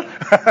 Pastor.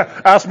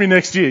 Ask me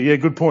next year. Yeah,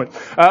 good point.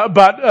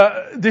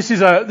 But this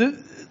is a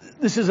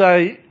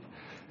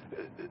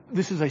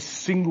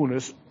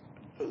singleness.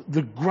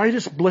 The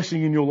greatest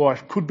blessing in your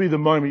life could be the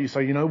moment you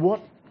say, you know what?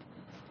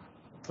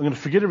 I'm going to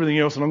forget everything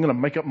else and I'm going to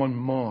make up my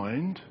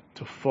mind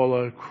to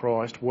follow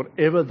Christ,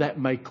 whatever that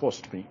may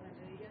cost me.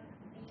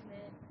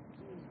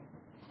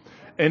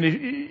 And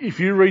if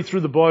you read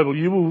through the Bible,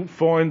 you will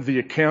find the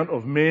account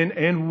of men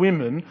and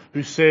women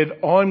who said,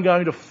 I'm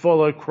going to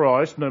follow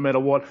Christ no matter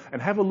what,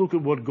 and have a look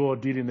at what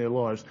God did in their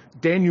lives.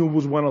 Daniel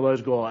was one of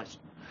those guys.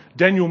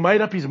 Daniel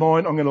made up his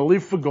mind, I'm going to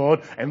live for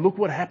God, and look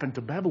what happened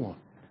to Babylon.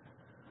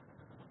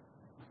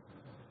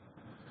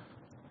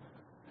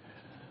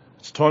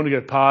 It's time to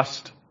go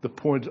past the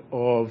point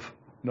of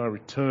no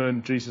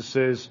return. Jesus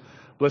says,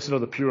 blessed are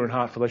the pure in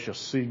heart, for they shall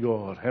see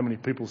God. How many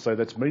people say,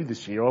 that's me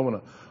this year? I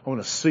want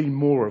to see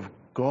more of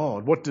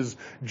God. What does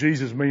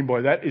Jesus mean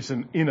by that? It's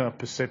an inner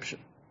perception.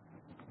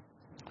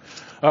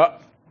 I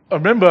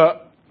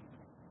remember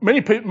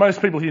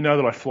most people here know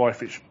that I fly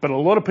fish, but a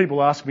lot of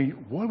people ask me,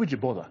 why would you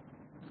bother?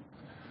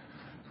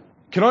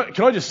 Can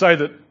I just say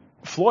that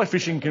fly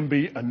fishing can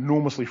be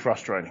enormously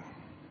frustrating.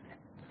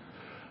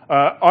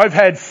 I've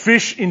had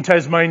fish in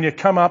Tasmania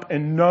come up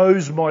and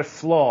nose my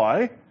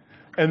fly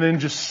and then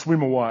just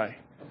swim away.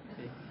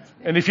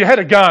 And if you had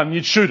a gun,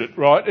 you'd shoot it,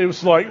 right? It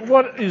was like,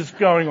 what is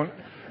going on?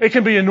 It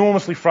can be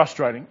enormously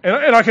frustrating.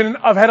 And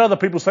I've had other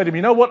people say to me,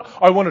 you know what?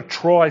 I want to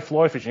try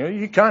fly fishing.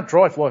 You can't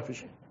try fly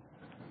fishing.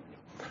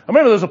 I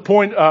remember there's a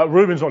point,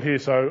 Ruben's not here,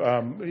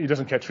 so he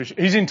doesn't catch fish.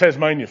 He's in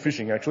Tasmania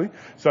fishing, actually.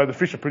 So the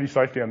fish are pretty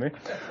safe down there.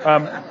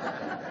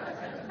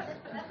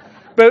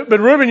 But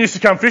Ruben used to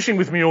come fishing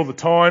with me all the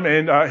time,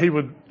 and he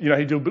would,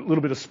 he'd do a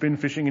little bit of spin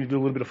fishing and he'd do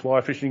a little bit of fly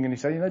fishing, and he'd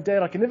say,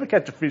 Dad, I can never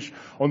catch a fish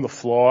on the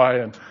fly.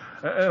 And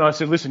I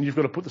said, listen, you've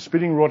got to put the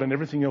spinning rod and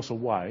everything else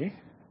away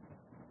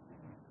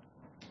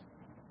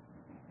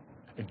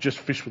and just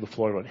fish with the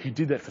fly rod. He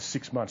did that for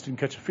 6 months, didn't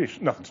catch a fish.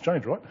 Nothing's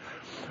changed, right?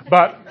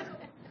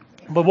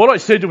 But what I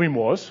said to him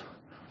was,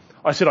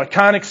 I said, I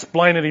can't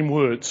explain it in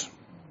words.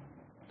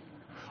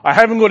 I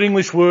haven't got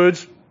English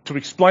words. to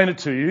explain it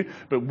to you,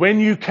 but when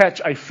you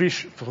catch a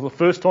fish for the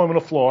first time on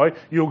a fly,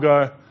 you'll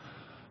go,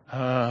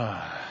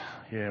 yeah,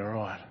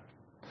 right.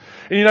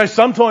 And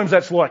sometimes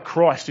that's like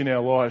Christ in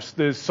our lives.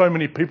 There's so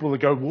many people that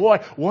go,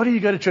 why do you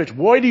go to church?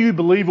 Why do you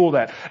believe all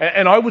that?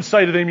 And I would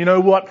say to them, you know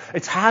what?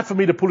 It's hard for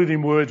me to put it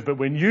in words, but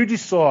when you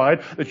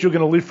decide that you're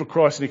going to live for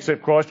Christ and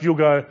accept Christ, you'll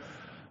go,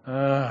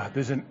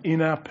 there's an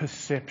inner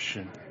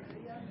perception.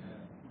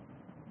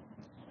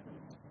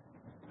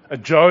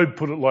 Job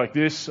put it like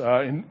this.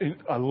 I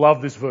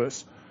love this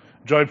verse.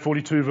 Job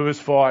 42 verse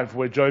 5,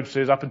 where Job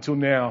says, up until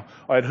now,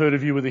 I had heard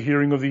of you with the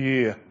hearing of the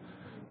ear,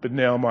 but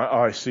now my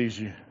eye sees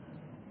you.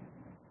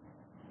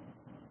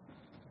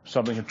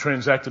 Something had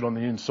transacted on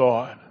the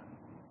inside.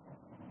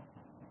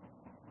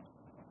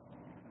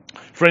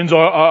 Friends,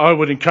 I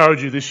would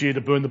encourage you this year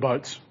to burn the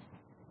boats.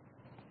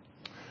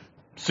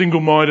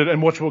 Single-minded,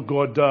 and watch what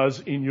God does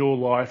in your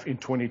life in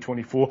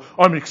 2024.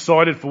 I'm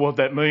excited for what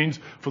that means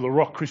for the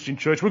Rock Christian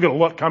Church. We've got a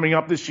lot coming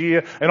up this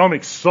year, and I'm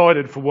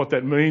excited for what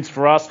that means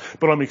for us,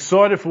 but I'm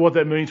excited for what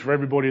that means for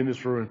everybody in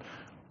this room.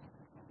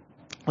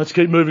 Let's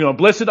keep moving on.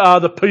 Blessed are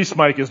the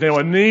peacemakers. Now,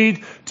 I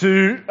need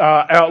to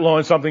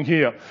outline something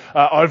here.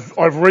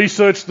 I've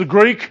researched the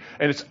Greek,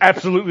 and it's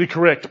absolutely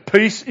correct.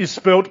 Peace is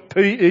spelt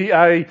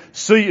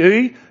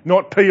P-E-A-C-E,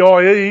 not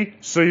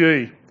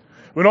P-I-E-C-E.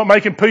 We're not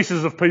making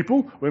pieces of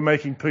people. We're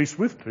making peace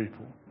with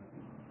people.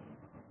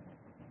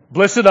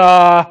 Blessed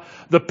are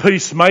the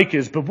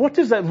peacemakers. But what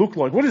does that look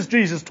like? What is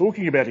Jesus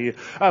talking about here?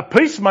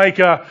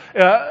 Peacemaker,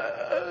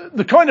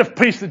 the kind of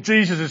peace that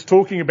Jesus is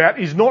talking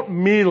about is not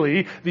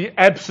merely the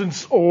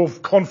absence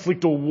of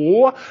conflict or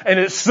war, and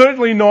it's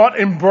certainly not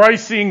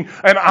embracing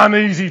an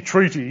uneasy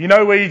treaty.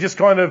 Where you just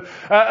kind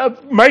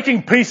of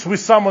making peace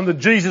with someone that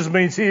Jesus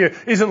means here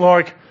isn't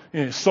like,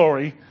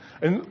 sorry.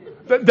 And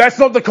that's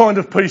not the kind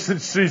of peace that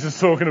Jesus is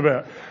talking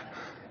about.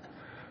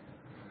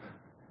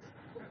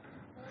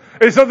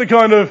 It's not the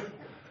kind of,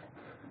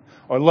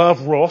 I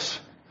love Ross,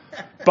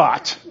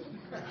 but.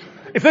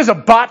 If there's a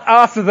but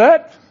after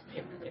that,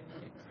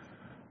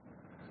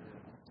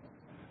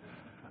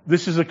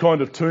 this is a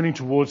kind of turning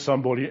towards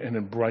somebody and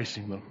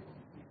embracing them.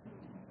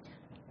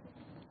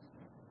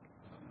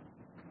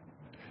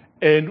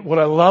 And what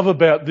I love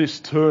about this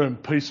term,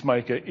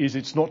 peacemaker, is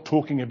it's not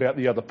talking about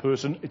the other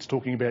person, it's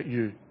talking about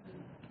you.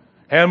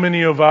 How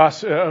many of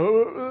us,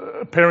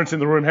 parents in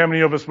the room, how many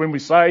of us, when we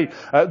say,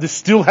 this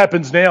still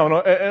happens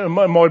now, and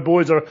my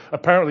boys are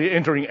apparently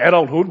entering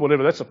adulthood,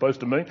 whatever that's supposed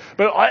to mean,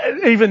 but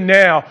even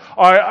now,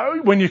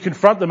 when you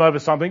confront them over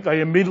something, they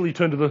immediately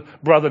turn to the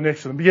brother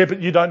next to them. Yeah,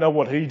 but you don't know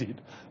what he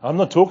did. I'm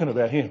not talking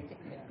about him.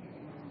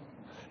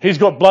 He's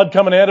got blood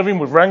coming out of him.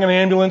 We've rang an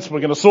ambulance. We're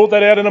going to sort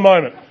that out in a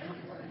moment.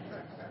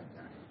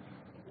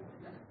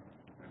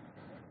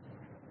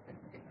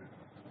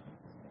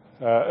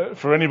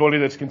 For anybody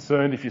that's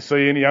concerned, if you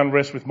see any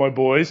unrest with my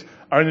boys,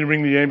 only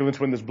ring the ambulance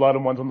when there's blood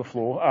and one's on the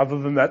floor. Other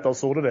than that, they'll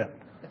sort it out.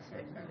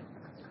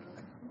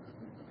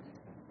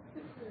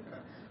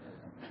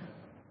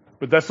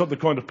 But that's not the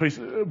kind of peace.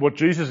 What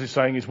Jesus is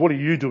saying is, what are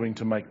you doing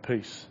to make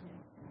peace?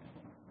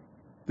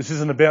 This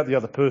isn't about the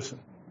other person.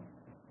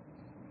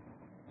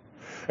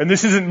 And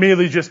this isn't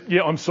merely just,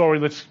 yeah, I'm sorry,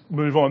 let's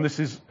move on.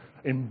 This is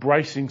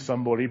embracing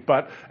somebody,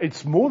 but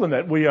it's more than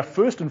that. We are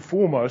first and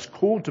foremost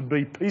called to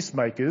be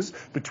peacemakers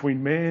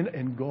between man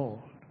and God.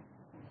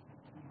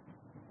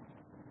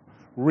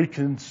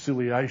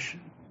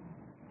 Reconciliation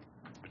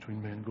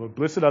between man and God.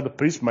 Blessed are the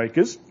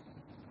peacemakers,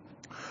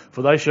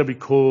 for they shall be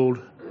called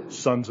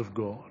sons of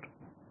God.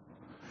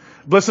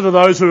 Blessed are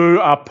those who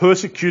are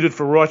persecuted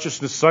for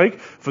righteousness' sake,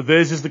 for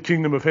theirs is the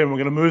kingdom of heaven. We're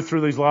going to move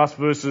through these last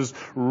verses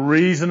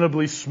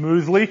reasonably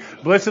smoothly.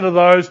 Blessed are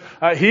those.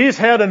 Here's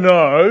how to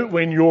know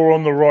when you're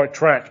on the right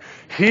track.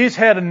 Here's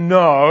how to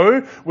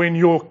know when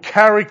your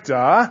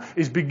character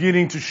is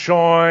beginning to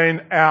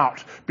shine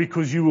out,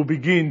 because you will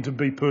begin to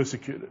be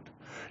persecuted.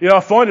 I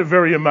find it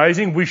very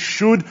amazing. We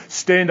should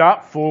stand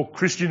up for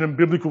Christian and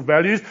biblical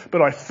values,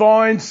 but I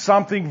find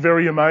something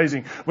very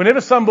amazing.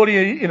 Whenever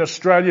somebody in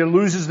Australia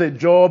loses their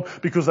job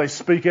because they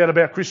speak out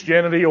about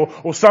Christianity,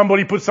 or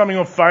somebody puts something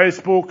on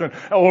Facebook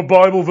or a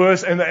Bible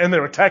verse and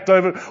they're attacked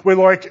over it, we're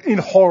like in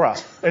horror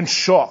and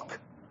shock.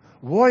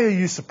 Why are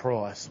you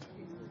surprised?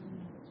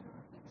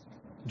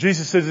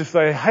 Jesus says, if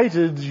they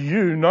hated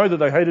you, know that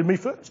they hated me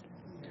first.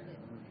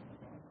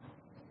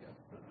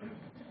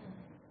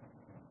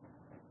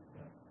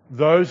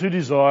 Those who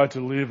desire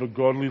to live a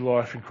godly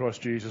life in Christ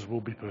Jesus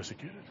will be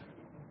persecuted.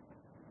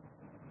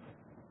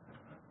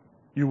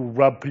 You will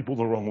rub people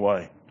the wrong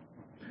way.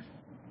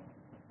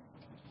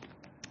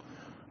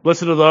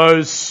 Blessed are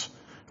those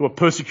who are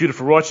persecuted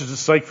for righteousness'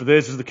 sake, for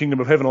theirs is the kingdom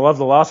of heaven. I love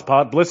the last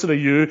part. Blessed are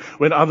you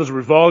when others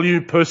revile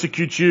you,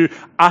 persecute you,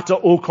 utter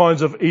all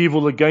kinds of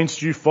evil against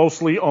you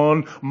falsely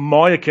on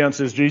my account,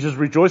 says Jesus.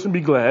 Rejoice and be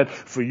glad,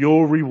 for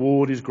your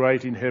reward is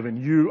great in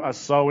heaven. You are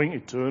sowing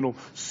eternal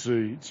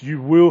seeds.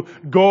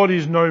 God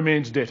is no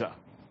man's debtor.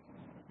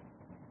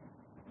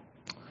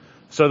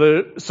 So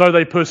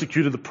they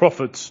persecuted the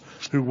prophets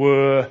who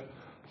were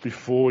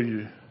before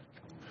you.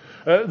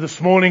 This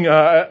morning,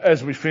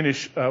 as we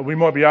finish, we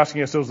might be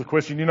asking ourselves the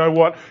question, you know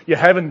what? You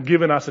haven't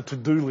given us a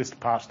to-do list,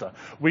 Pastor.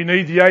 We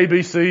need the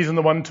ABCs and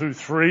the 1, 2,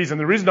 3s, and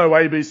there is no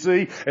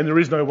ABC and there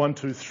is no 1,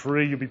 2,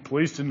 3. You'll be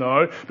pleased to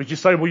know. But you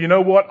say, well, you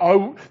know what?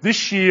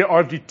 This year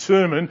I've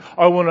determined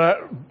I want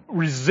to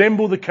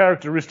resemble the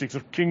characteristics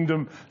of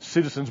kingdom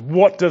citizens.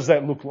 What does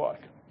that look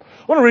like?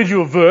 I want to read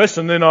you a verse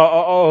and then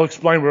I'll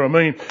explain what I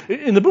mean.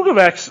 In the book of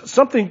Acts,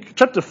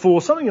 chapter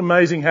 4, something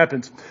amazing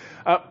happens.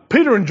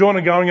 Peter and John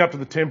are going up to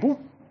the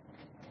temple,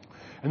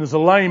 and there's a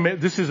lame man.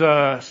 This is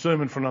a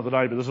sermon for another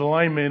day, but there's a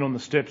lame man on the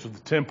steps of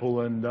the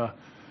temple, and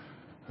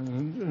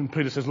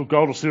Peter says, look,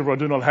 gold or silver I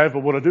do not have,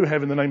 but what I do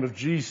have in the name of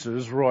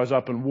Jesus, rise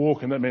up and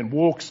walk. And that man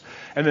walks.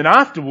 And then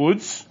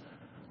afterwards,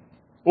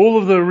 all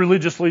of the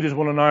religious leaders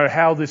want to know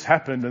how this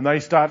happened, and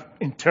they start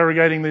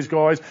interrogating these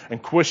guys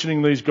and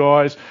questioning these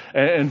guys.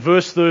 And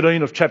verse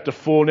 13 of chapter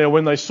 4, now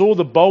when they saw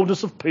the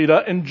boldness of Peter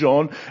and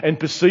John and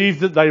perceived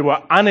that they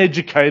were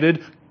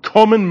uneducated,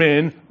 common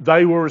men,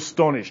 they were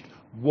astonished.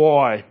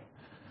 Why?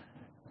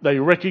 They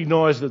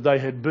recognized that they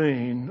had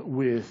been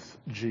with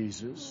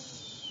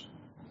Jesus.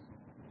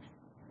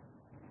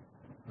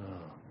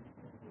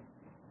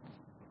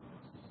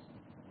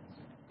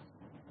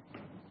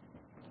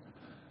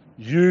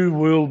 You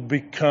will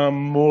become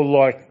more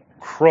like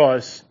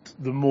Christ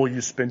the more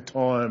you spend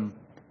time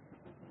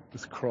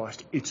with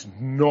Christ. It's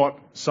not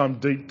some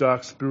deep,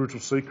 dark spiritual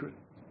secret.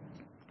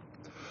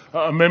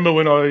 I remember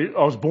when I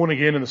was born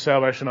again in the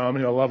Salvation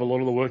Army. I love a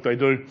lot of the work they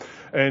do.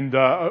 And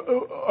I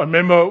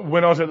remember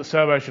when I was at the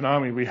Salvation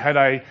Army, we had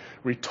a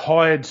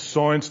retired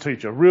science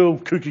teacher, a real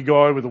kooky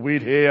guy with a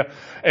weird hair.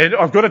 And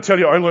I've got to tell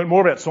you, I learned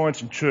more about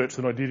science in church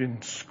than I did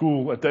in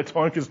school at that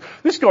time, because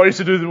this guy used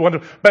to do the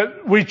wonder.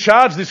 But we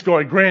charged this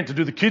guy, Grant, to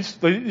do the kids.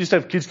 They used to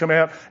have kids come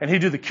out, and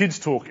he'd do the kids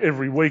talk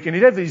every week. And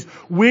he'd have these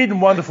weird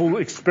and wonderful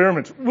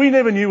experiments. We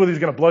never knew whether he was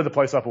going to blow the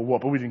place up or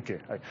what, but we didn't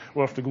care. Hey,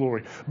 we're off to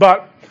glory.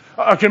 But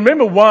I can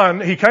remember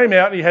one, he came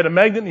out and he had a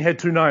magnet and he had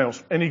 2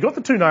 nails. And he got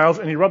the 2 nails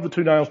and he rubbed the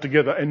 2 nails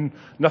together and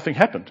nothing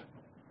happened.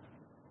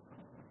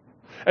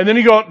 And then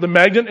he got the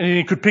magnet and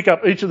he could pick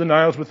up each of the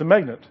nails with the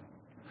magnet.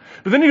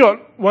 But then he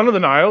got one of the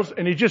nails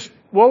and he just,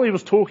 while he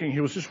was talking,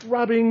 he was just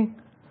rubbing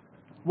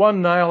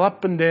one nail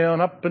up and down,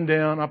 up and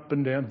down, up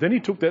and down. Then he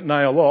took that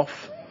nail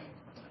off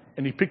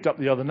and he picked up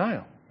the other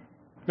nail.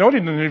 Now, I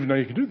didn't even know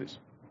you could do this.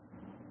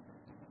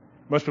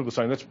 Most people are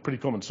saying that's pretty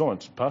common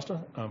science, Pastor.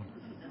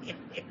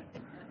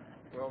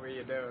 What were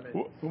you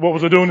doing? What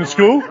was I doing in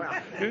school?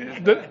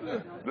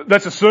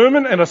 That's a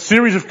sermon and a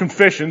series of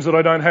confessions that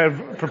I don't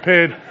have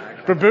prepared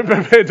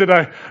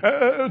today.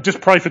 Just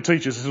pray for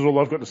teachers. This is all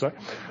I've got to say.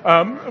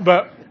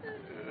 But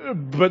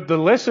the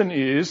lesson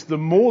is, the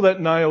more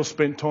that nail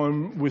spent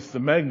time with the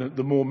magnet,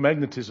 the more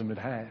magnetism it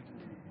had.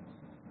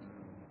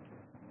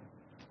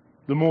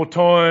 The more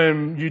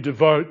time you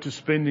devote to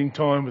spending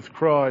time with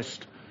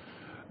Christ,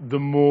 the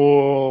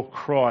more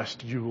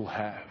Christ you will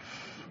have.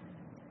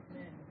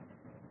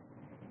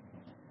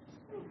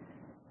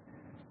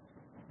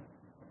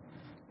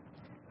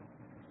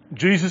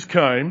 Jesus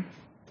came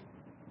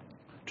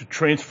to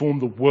transform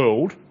the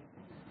world,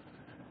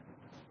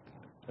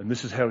 and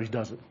this is how he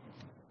does it.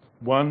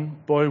 One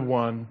by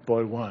one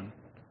by one,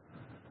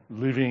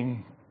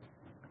 living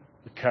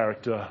the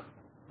character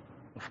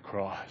of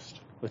Christ.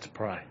 Let's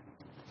pray.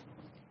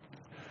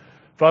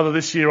 Father,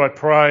 this year I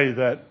pray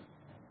that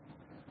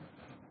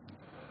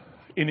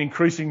in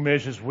increasing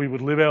measures we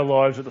would live our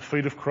lives at the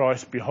feet of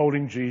Christ,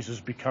 beholding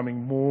Jesus,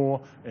 becoming more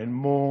and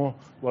more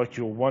like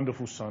your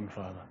wonderful Son,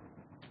 Father.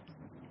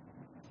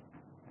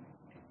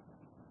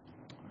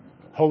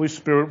 Holy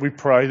Spirit, we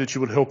pray that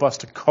you would help us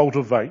to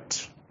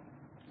cultivate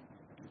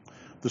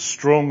the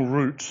strong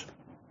root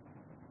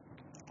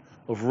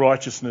of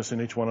righteousness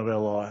in each one of our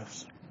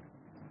lives.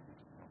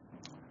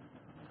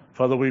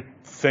 Father, we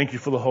thank you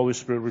for the Holy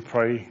Spirit. We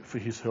pray for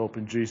his help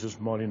in Jesus'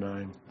 mighty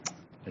name.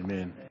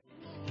 Amen.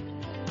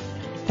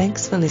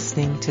 Thanks for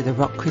listening to the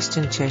Rock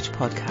Christian Church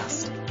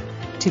podcast.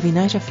 To be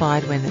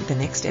notified when the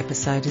next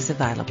episode is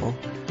available,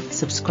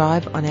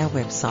 subscribe on our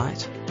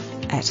website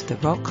at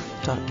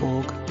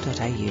therock.org.au.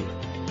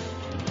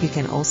 You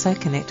can also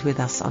connect with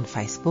us on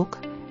Facebook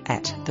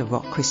at The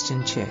Rock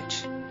Christian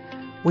Church.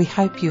 We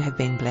hope you have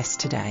been blessed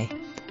today,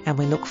 and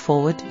we look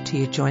forward to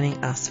you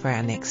joining us for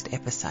our next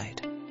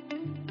episode.